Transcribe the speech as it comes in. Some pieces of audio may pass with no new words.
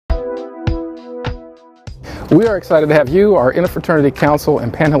We are excited to have you, our Interfraternity Council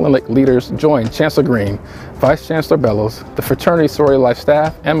and Panhellenic leaders, join Chancellor Green, Vice Chancellor Bellows, the fraternity Sorority Life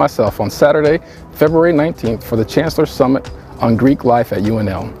staff, and myself on Saturday, February 19th for the Chancellor Summit on Greek Life at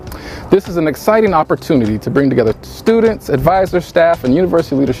UNL. This is an exciting opportunity to bring together students, advisors, staff, and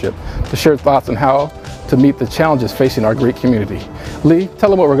university leadership to share thoughts on how to meet the challenges facing our Greek community. Lee, tell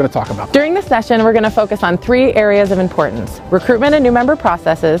them what we're going to talk about. During this session, we're going to focus on 3 areas of importance: recruitment and new member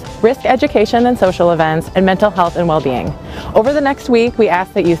processes, risk education and social events, and mental health and well-being. Over the next week, we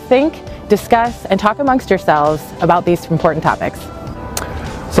ask that you think, discuss, and talk amongst yourselves about these important topics.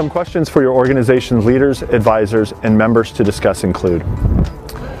 Some questions for your organization's leaders, advisors, and members to discuss include: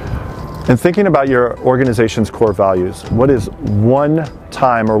 in thinking about your organization's core values, what is one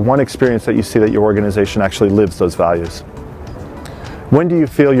time or one experience that you see that your organization actually lives those values? When do you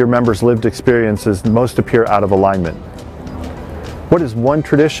feel your members' lived experiences most appear out of alignment? What is one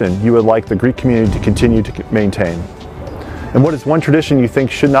tradition you would like the Greek community to continue to maintain? And what is one tradition you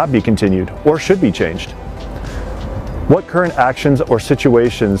think should not be continued or should be changed? What current actions or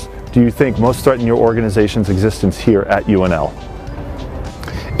situations do you think most threaten your organization's existence here at UNL?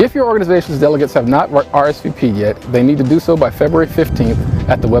 If your organization's delegates have not RSVP'd yet, they need to do so by February 15th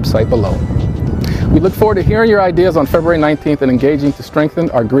at the website below. We look forward to hearing your ideas on February 19th and engaging to strengthen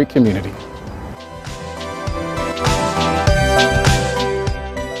our Greek community.